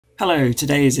Hello,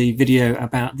 today is a video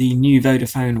about the new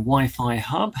Vodafone Wi-Fi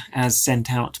hub as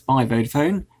sent out by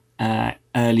Vodafone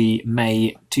early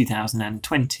May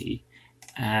 2020,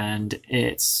 and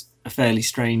it's a fairly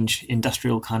strange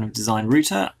industrial kind of design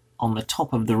router. On the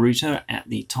top of the router at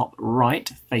the top right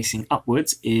facing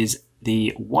upwards is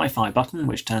the Wi-Fi button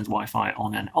which turns Wi-Fi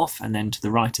on and off, and then to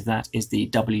the right of that is the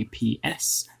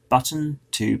WPS button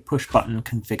to push button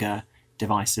configure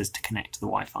devices to connect to the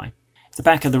Wi-Fi. The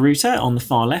back of the router on the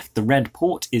far left, the red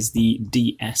port, is the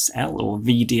DSL or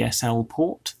VDSL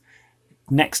port.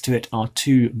 Next to it are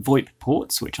two VoIP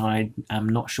ports, which I am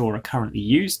not sure are currently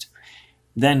used.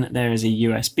 Then there is a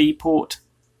USB port.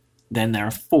 Then there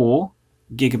are 4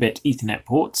 gigabit Ethernet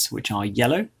ports, which are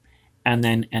yellow, and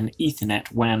then an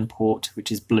Ethernet WAN port, which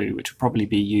is blue, which will probably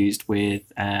be used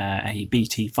with a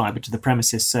BT fibre to the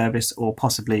premises service, or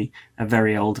possibly a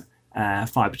very old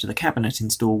fibre to the cabinet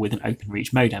install with an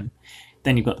OpenReach modem.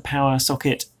 Then you've got the power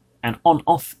socket, an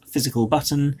on-off physical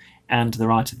button, and to the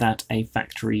right of that a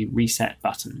factory reset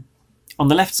button. On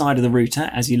the left side of the router,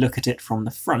 as you look at it from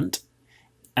the front,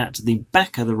 at the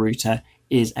back of the router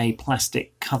is a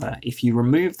plastic cover. If you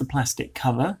remove the plastic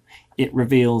cover, it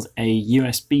reveals a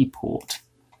USB port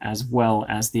as well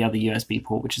as the other USB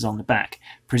port which is on the back.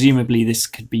 Presumably this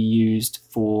could be used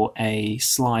for a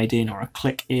slide-in or a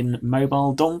click-in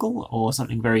mobile dongle or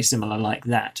something very similar like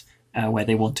that, where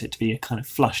they want it to be a kind of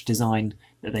flush design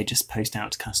that they just post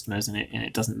out to customers, and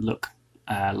it doesn't look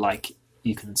like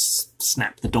you can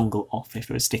snap the dongle off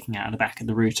if it was sticking out of the back of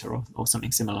the router or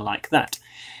something similar like that.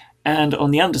 And on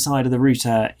the underside of the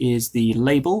router is the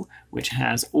label, which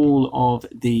has all of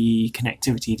the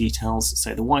connectivity details, so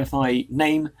the Wi-Fi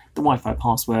name, the Wi-Fi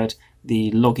password,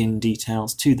 the login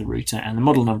details to the router, and the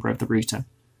model number of the router.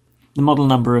 The model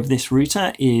number of this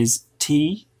router is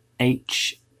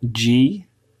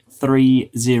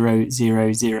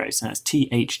THG3000, so that's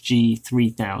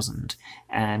THG3000,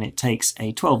 and it takes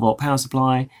a 12-volt power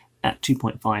supply at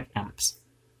 2.5 amps.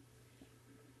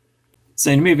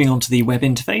 So moving on to the web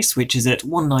interface, which is at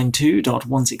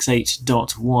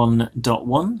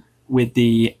 192.168.1.1, with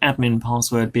the admin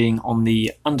password being on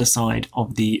the underside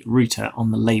of the router on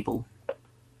the label.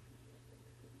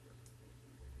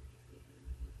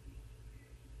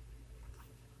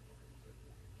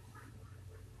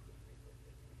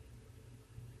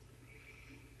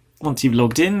 Once you've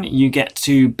logged in, you get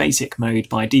to basic mode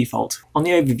by default. On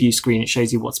the overview screen, it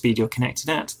shows you what speed you're connected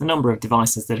at, the number of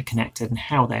devices that are connected, and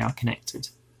how they are connected.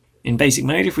 In basic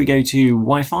mode, if we go to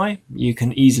Wi-Fi, you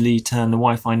can easily turn the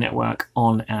Wi-Fi network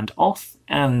on and off,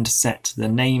 and set the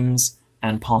names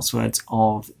and passwords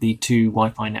of the 2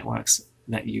 Wi-Fi networks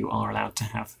that you are allowed to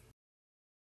have.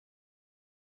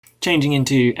 Changing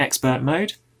into expert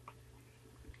mode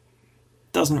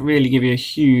doesn't really give you a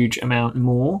huge amount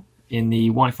more in the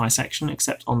Wi-Fi section,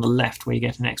 except on the left where you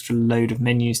get an extra load of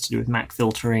menus to do with MAC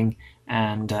filtering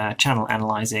and channel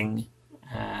analyzing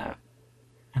and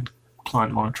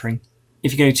client monitoring.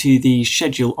 If you go to the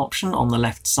schedule option on the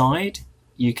left side,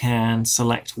 you can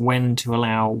select when to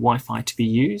allow Wi-Fi to be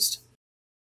used.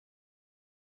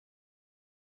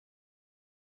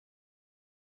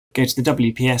 Go to the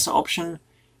WPS option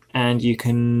and you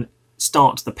can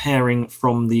start the pairing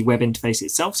from the web interface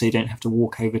itself, so you don't have to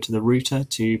walk over to the router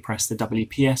to press the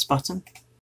WPS button.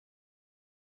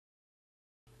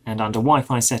 And under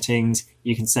Wi-Fi settings,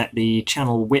 you can set the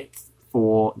channel width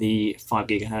for the 5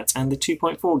 GHz and the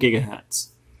 2.4 GHz.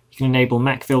 You can enable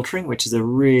MAC filtering, which is a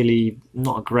really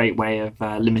not a great way of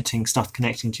limiting stuff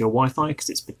connecting to your Wi-Fi, because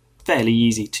it's fairly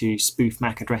easy to spoof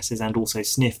MAC addresses and also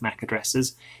sniff MAC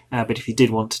addresses. But if you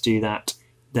did want to do that,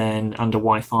 then under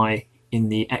Wi-Fi, in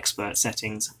the expert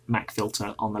settings, MAC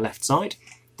filter on the left side.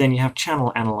 Then you have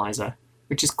channel analyser,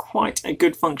 which is quite a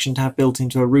good function to have built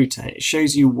into a router. It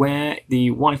shows you where the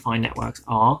Wi-Fi networks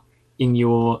are in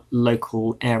your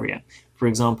local area. For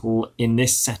example, in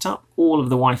this setup, all of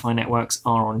the Wi-Fi networks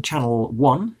are on channel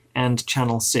 1 and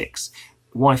channel 6.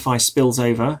 Wi-Fi spills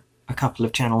over a couple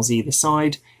of channels either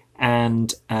side,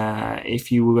 and if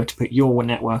you were to put your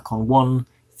network on 1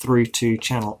 through to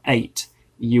channel 8,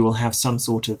 you will have some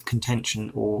sort of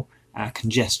contention or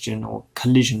congestion or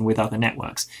collision with other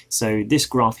networks. So this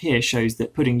graph here shows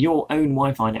that putting your own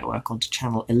Wi-Fi network onto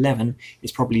channel 11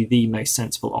 is probably the most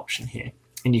sensible option here.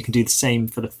 And you can do the same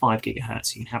for the 5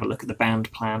 GHz. You can have a look at the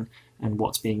band plan and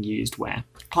what's being used where.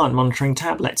 Client monitoring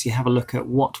tab lets you have a look at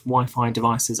what Wi-Fi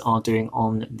devices are doing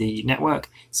on the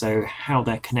network, so how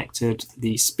they're connected,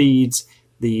 the speeds,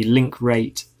 the link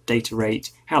rate, data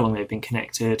rate, how long they've been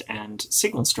connected, and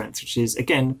signal strength, which is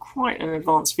again quite an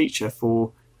advanced feature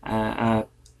for a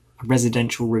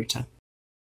residential router.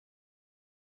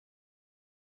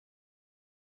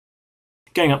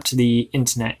 Going up to the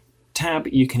Internet tab,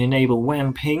 you can enable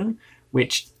WAN ping,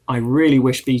 which I really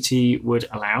wish BT would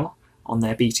allow on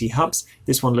their BT hubs.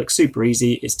 This one looks super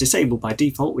easy. It's disabled by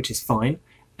default, which is fine.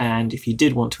 And if you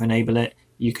did want to enable it,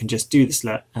 you can just do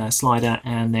the slider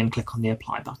and then click on the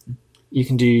apply button. You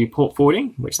can do port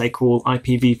forwarding, which they call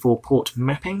IPv4 port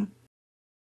mapping.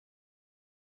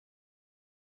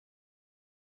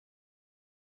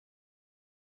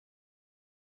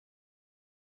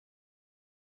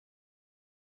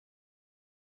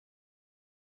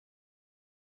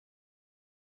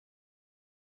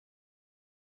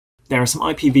 There are some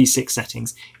IPv6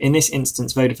 settings. In this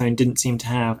instance, Vodafone didn't seem to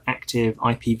have active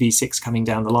IPv6 coming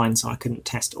down the line, so I couldn't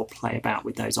test or play about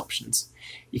with those options.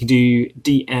 You can do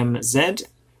DMZ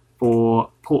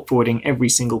for port forwarding every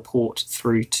single port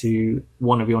through to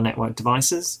one of your network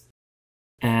devices.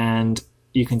 And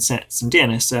you can set some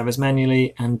DNS servers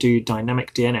manually and do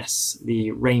dynamic DNS.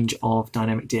 The range of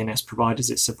dynamic DNS providers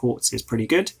it supports is pretty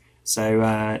good.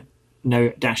 So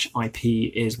No-IP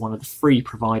is one of the free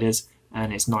providers,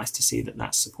 and it's nice to see that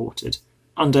that's supported.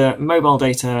 Under mobile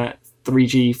data,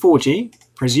 3G, 4G,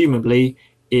 presumably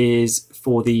is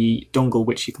for the dongle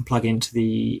which you can plug into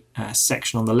the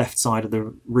section on the left side of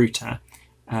the router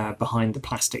behind the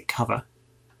plastic cover.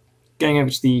 Going over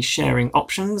to the sharing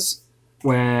options,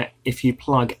 where if you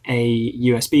plug a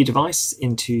USB device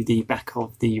into the back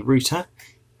of the router,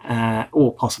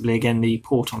 or possibly again the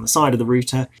port on the side of the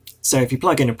router, so if you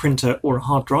plug in a printer or a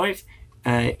hard drive,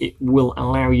 it will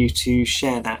allow you to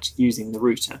share that using the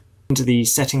router. Into the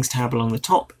settings tab along the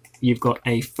top, you've got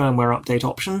a firmware update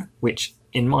option, which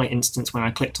in my instance, when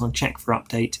I clicked on check for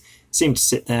update, seemed to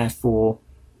sit there for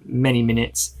many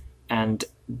minutes and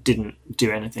didn't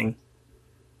do anything.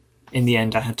 In the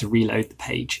end, I had to reload the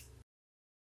page.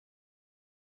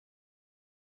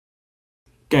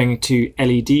 Going to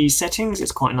LED settings,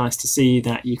 it's quite nice to see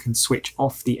that you can switch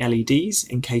off the LEDs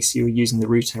in case you're using the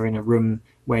router in a room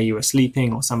where you were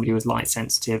sleeping or somebody was light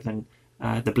sensitive and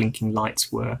the blinking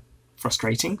lights were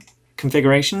frustrating.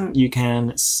 Configuration, you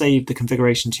can save the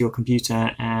configuration to your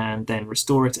computer and then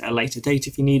restore it at a later date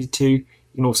if you needed to. You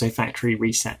can also factory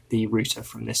reset the router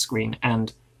from this screen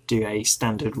and do a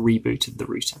standard reboot of the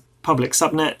router. Public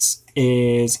subnets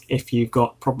is if you've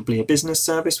got probably a business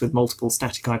service with multiple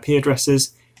static IP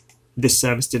addresses. This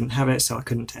service didn't have it, so I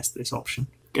couldn't test this option.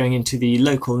 Going into the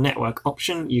local network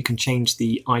option, you can change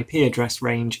the IP address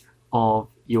range of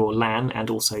your LAN and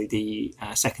also the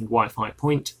second Wi-Fi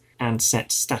point, and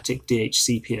set static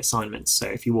DHCP assignments. So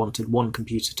if you wanted one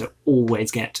computer to always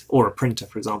get, or a printer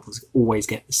for example, to always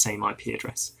get the same IP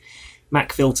address.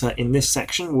 MAC filter in this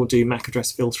section will do MAC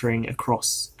address filtering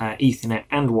across Ethernet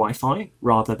and Wi-Fi,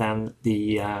 rather than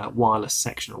the wireless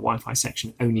section or Wi-Fi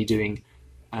section only doing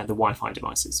the Wi-Fi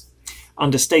devices.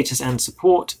 Under status and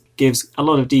support, gives a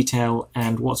lot of detail,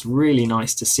 and what's really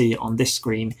nice to see on this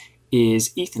screen is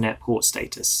Ethernet port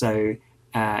status. So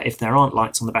if there aren't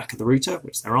lights on the back of the router,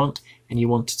 which there aren't, and you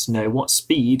wanted to know what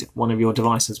speed one of your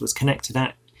devices was connected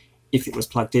at, if it was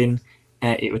plugged in,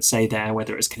 it would say there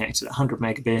whether it was connected at 100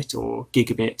 megabit or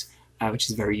gigabit, which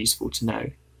is very useful to know.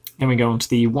 Then we go on to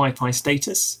the Wi-Fi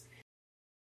status.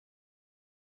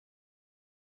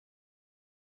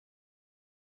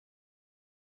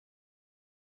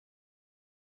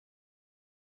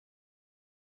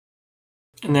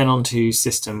 And then onto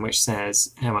system, which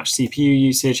says how much CPU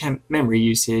usage, memory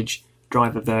usage,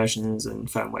 driver versions and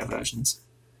firmware versions.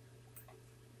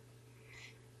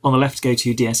 On the left, go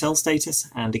to DSL status,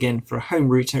 and again for a home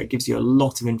router it gives you a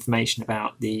lot of information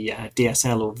about the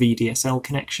DSL or VDSL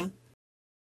connection.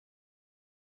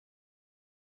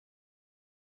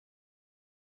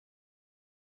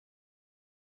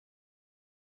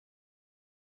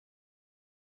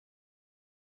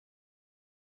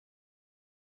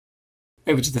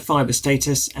 Over to the fibre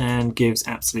status, and gives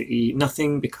absolutely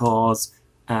nothing because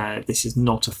this is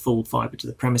not a full fibre to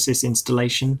the premises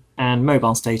installation. And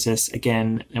mobile status,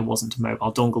 again, there wasn't a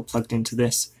mobile dongle plugged into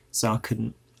this, so I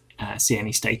couldn't see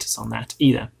any status on that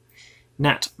either.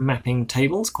 NAT mapping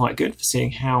tables, quite good for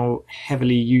seeing how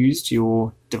heavily used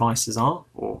your devices are,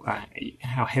 or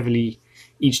how heavily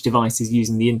each device is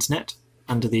using the internet.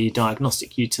 Under the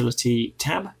diagnostic utility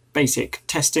tab, basic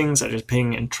testing such as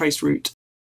ping and traceroute.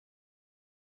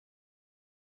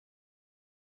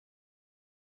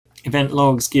 Event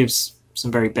logs gives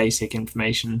some very basic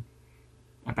information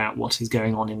about what is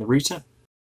going on in the router.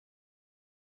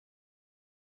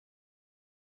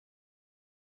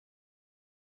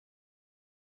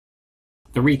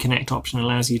 The Reconnect option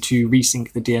allows you to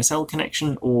resync the DSL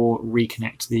connection or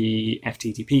reconnect the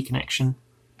FTTP connection.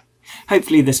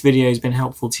 Hopefully this video has been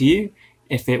helpful to you.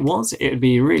 If it was, it would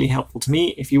be really helpful to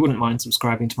me if you wouldn't mind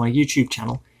subscribing to my YouTube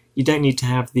channel. You don't need to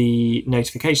have the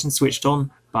notifications switched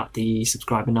on, but the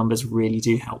subscriber numbers really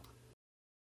do help.